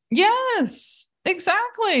and. Yes,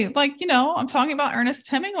 exactly. Like, I'm talking about Ernest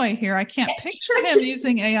Hemingway here. I can't picture him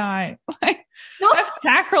using AI. Like, no. That's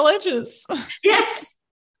sacrilegious. Yes.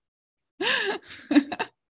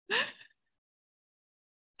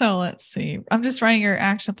 So let's see. I'm just writing your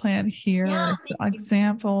action plan here. Yeah,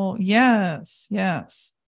 example. Yes.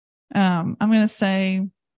 I'm going to say,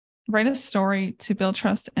 write a story to build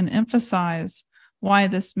trust and emphasize why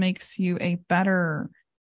this makes you a better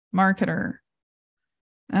marketer.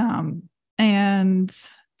 And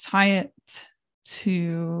tie it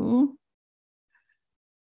to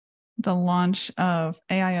the launch of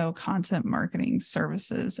AIO content marketing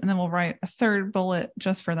services. And then we'll write a third bullet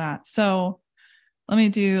just for that. So let me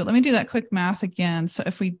do that quick math again. So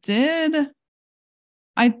if we did,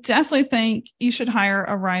 I definitely think you should hire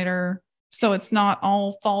a writer, so it's not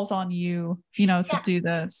all falls on you, to do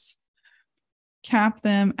this. Cap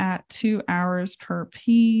them at 2 hours per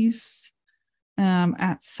piece,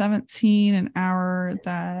 at 17 an hour.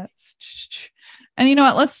 That's, and you know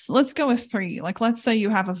what? Let's go with 3. Like, let's say you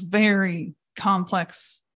have a very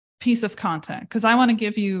complex piece of content, because I want to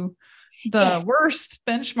give you the worst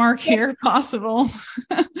benchmark here possible.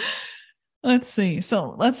 Let's see.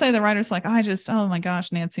 So let's say the writer's like, oh my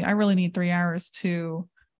gosh, Nancy, I really need 3 hours to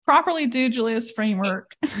properly do Julia's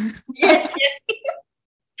framework. Yes.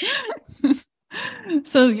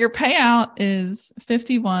 So your payout is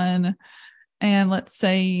 51. And let's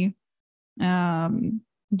say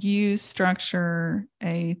you structure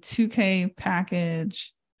a 2K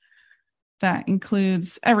package that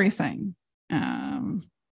includes everything.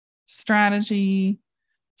 Strategy,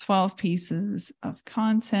 12 pieces of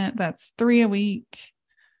content. That's 3 a week.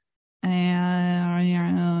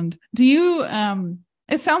 And do you,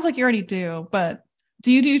 it sounds like you already do, but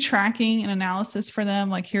do you do tracking and analysis for them?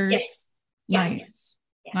 Like here's Yes. nice,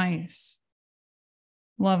 Yeah. nice.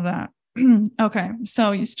 Love that. Okay.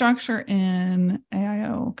 So you structure in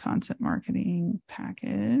AIO content marketing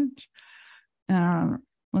package.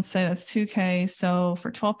 Let's say that's 2K. So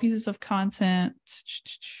for 12 pieces of content,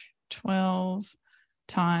 12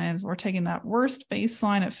 times, we're taking that worst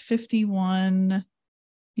baseline at 51.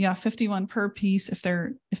 Yeah, 51 per piece. If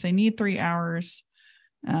they need 3 hours,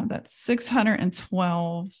 that's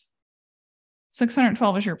 612.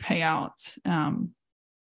 612 is your payout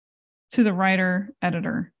to the writer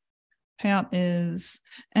editor. Payout is,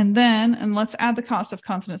 and let's add the cost of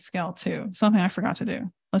content at scale too. Something I forgot to do.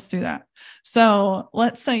 Let's do that. So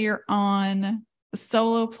let's say you're on the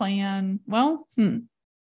solo plan. Well,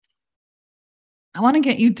 I want to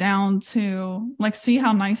get you down to like, see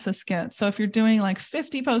how nice this gets. So if you're doing like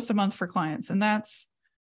 50 posts a month for clients, and that's,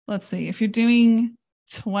 let's see, if you're doing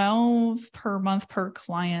 12 per month per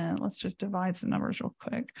client, let's just divide some numbers real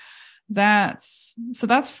quick. That's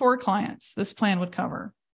 4 clients this plan would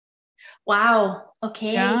cover. Wow.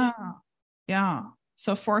 Okay. Yeah.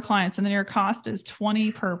 So 4 clients, and then your cost is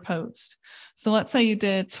 20 per post. So let's say you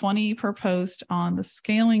did 20 per post on the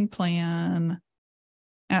scaling plan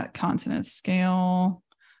at content at scale.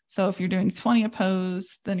 So if you're doing 20 a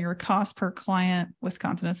post, then your cost per client with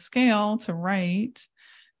content at scale to write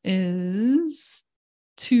is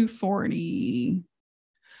 $240.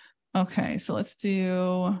 Okay, so let's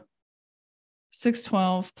do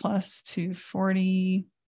 612 plus 240.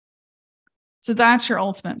 So that's your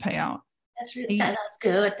ultimate payout. That's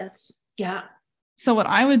good. Yeah. So what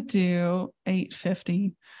I would do,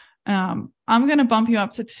 850. I'm going to bump you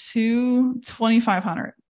up to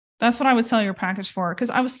 2,500. That's what I would sell your package for. Because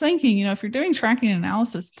I was thinking, if you're doing tracking and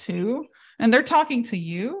analysis too, and they're talking to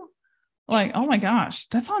you, like, oh my gosh,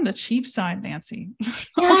 that's on the cheap side, Nancy.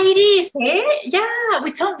 Yeah, it is. Yeah,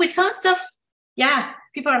 with some stuff. Yeah,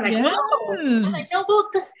 people are like, yes. Whoa. I'm like, no, well,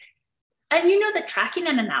 because, and the tracking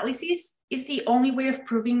and analysis is the only way of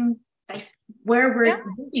proving like where we're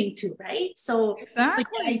moving to, right? So exactly,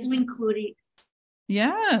 I do include it.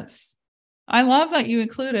 Yes, I love that you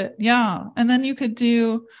include it. Yeah, and then you could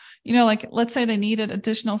do, like, let's say they needed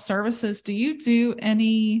additional services. Do you do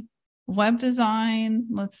any web design?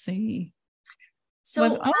 Let's see.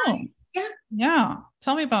 So yeah.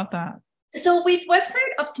 Tell me about that. So with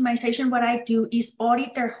website optimization, what I do is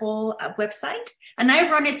audit their whole website, and I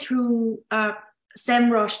run it through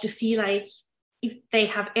SEMrush to see like if they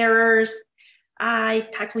have errors. I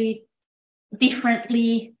tackle it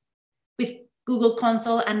differently with Google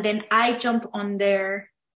Console, and then I jump on their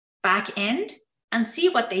back end and see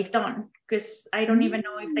what they've done, because I don't even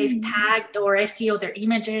know if they've tagged or SEO their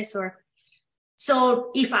images or. So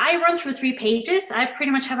if I run through 3 pages, I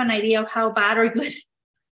pretty much have an idea of how bad or good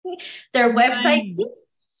their website is.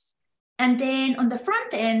 And then on the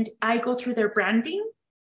front end, I go through their branding,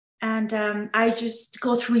 and I just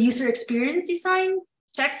go through user experience design,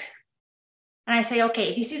 check. And I say,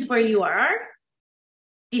 okay, this is where you are.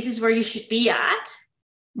 This is where you should be at.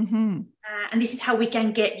 And this is how we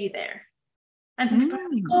can get you there. And some people are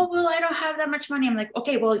like, oh, well, I don't have that much money. I'm like,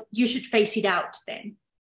 okay, well, you should phase it out then.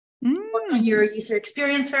 Work on your user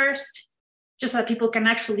experience first, just so that people can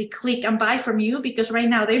actually click and buy from you, because right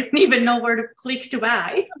now they don't even know where to click to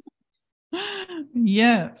buy.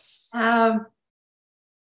 Yes. And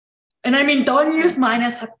I mean, don't use mine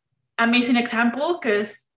as an amazing example,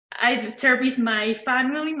 because I service my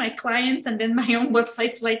family, my clients, and then my own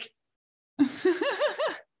website's like.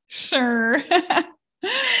 Sure.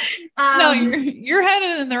 No, you're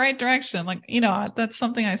headed in the right direction. Like, that's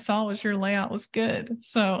something I saw was your layout was good.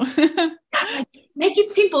 So make it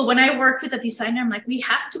simple. When I work with a designer, I'm like, we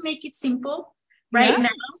have to make it simple now.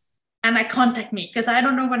 And I contact me, because I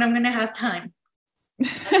don't know when I'm going to have time.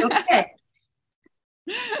 Okay.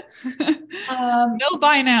 No,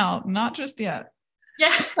 buy now, not just yet.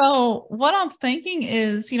 Yeah. So what I'm thinking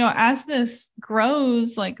is, as this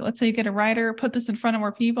grows, like, let's say you get a writer, put this in front of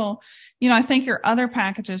more people, I think your other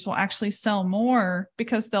packages will actually sell more,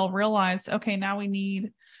 because they'll realize, okay, now we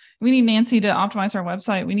need, we need Nancy to optimize our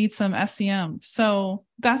website. We need some SEM. So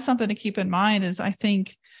that's something to keep in mind is I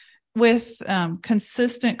think with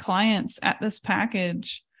consistent clients at this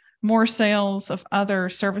package, more sales of other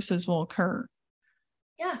services will occur.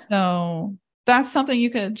 Yeah. So that's something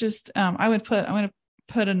you could just, I'm going to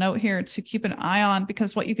put a note here to keep an eye on,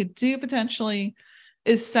 because what you could do potentially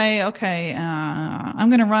is say, okay, I'm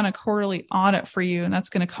going to run a quarterly audit for you, and that's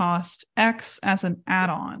going to cost X as an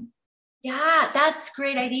add-on. Yeah, that's a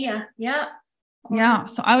great idea. Yeah. Yeah.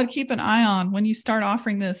 So I would keep an eye on when you start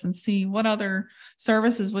offering this and see what other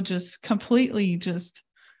services would just completely just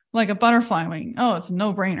like a butterfly wing. Oh, it's a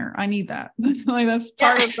no-brainer. I need that. Like that's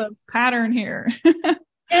part of the pattern here.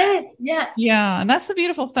 Yes. Yeah. Yeah. And that's the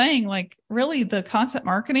beautiful thing. Like really the content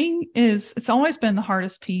marketing it's always been the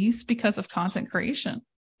hardest piece because of content creation.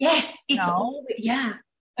 Yes. It's always, yeah.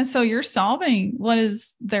 And so you're solving what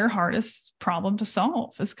is their hardest problem to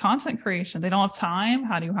solve is content creation. They don't have time.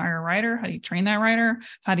 How do you hire a writer? How do you train that writer?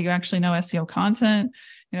 How do you actually know SEO content?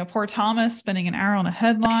 You know, poor Thomas spending an hour on a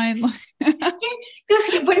headline.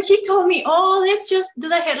 Because when he told me, oh, let's just do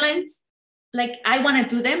the headlines, like I want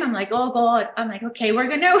to do them. I'm like, oh God. I'm like, okay, we're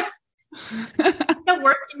going to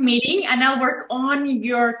work in meeting, and I'll work on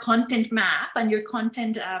your content map and your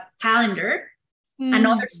content calendar and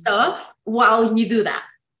other stuff while you do that.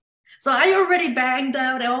 So I already banged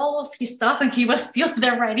out all of his stuff, and he was still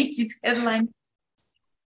there writing his headline.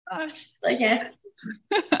 So yes.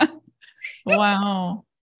 Wow.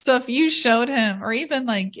 So if you showed him, or even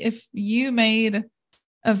like if you made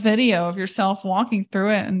a video of yourself walking through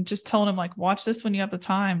it and just told him like, watch this when you have the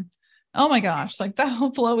time. Oh my gosh, like that'll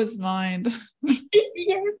blow his mind.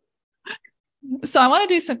 Yes. So I want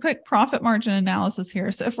to do some quick profit margin analysis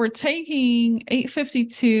here. So if we're taking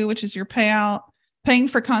 852, which is your payout, paying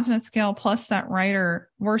for content at scale plus that writer,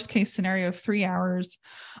 worst case scenario of 3 hours,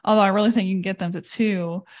 although I really think you can get them to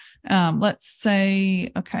 2. Let's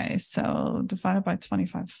say, okay, so divided by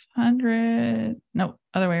 2,500. No,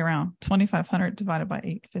 other way around. 2,500 divided by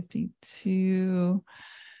 852.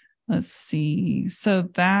 Let's see. So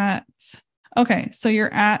that, okay, so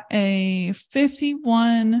you're at a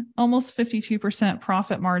 51, almost 52%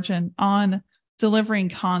 profit margin on delivering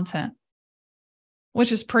content,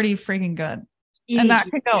 which is pretty freaking good. And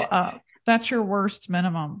that could go up. That's your worst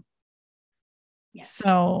minimum. Yeah.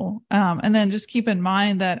 So, and then just keep in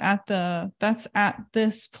mind that that's at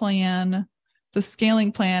this plan, the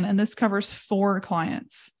scaling plan, and this covers 4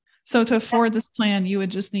 clients. So to afford this plan, you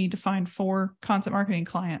would just need to find 4 content marketing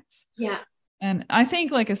clients. Yeah. And I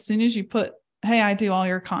think like as soon as you put, hey, I do all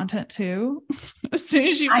your content too, as soon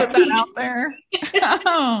as you put that out there,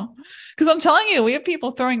 because I'm telling you, we have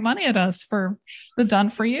people throwing money at us for the done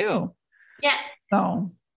for you. Yeah. So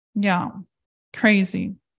yeah,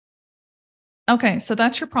 crazy. Okay. So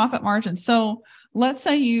that's your profit margin. So let's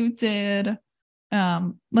say you did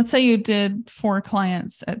 4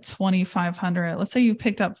 clients at 2,500. Let's say you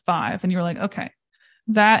picked up 5 and you're like, okay,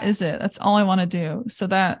 that is it. That's all I want to do. So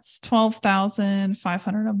that's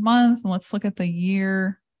 12,500 a month. And let's look at the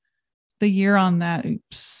year on that.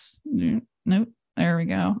 Oops. Nope. There we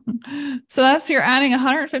go. So you're adding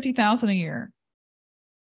 150,000 a year.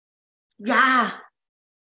 Yeah.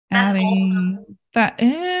 That's awesome.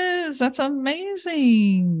 That's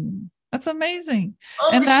amazing. That's amazing.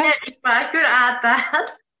 Oh, and shit, if I could add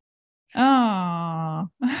that. Oh.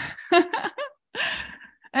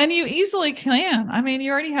 And you easily can. I mean,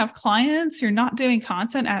 you already have clients. You're not doing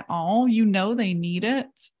content at all. You know they need it.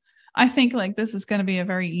 I think like this is going to be a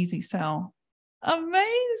very easy sell.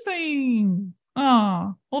 Amazing.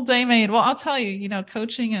 Oh, well, Daymade. Well, I'll tell you,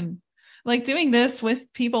 coaching and like doing this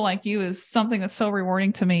with people like you is something that's so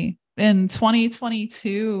rewarding to me. In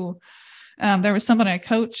 2022, there was somebody I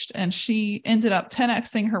coached and she ended up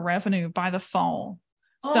 10xing her revenue by the fall.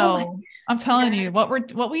 So I'm telling you,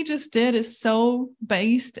 what we just did is so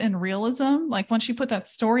based in realism. Like once you put that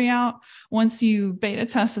story out, once you beta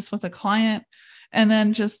test this with a client, and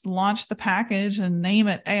then just launch the package and name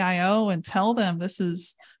it AIO and tell them this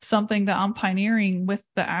is something that I'm pioneering with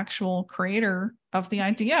the actual creator of the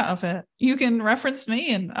idea of it. You can reference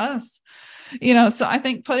me and us, so I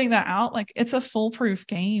think putting that out, like it's a foolproof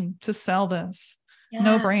game to sell this. Yeah.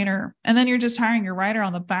 No brainer. And then you're just hiring your writer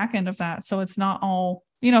on the back end of that. So it's not all,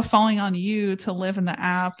 falling on you to live in the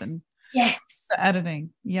app and the editing.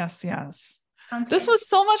 Yes. This was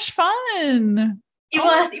so much fun.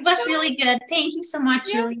 It was really good. Thank you so much,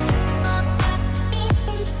 Julie.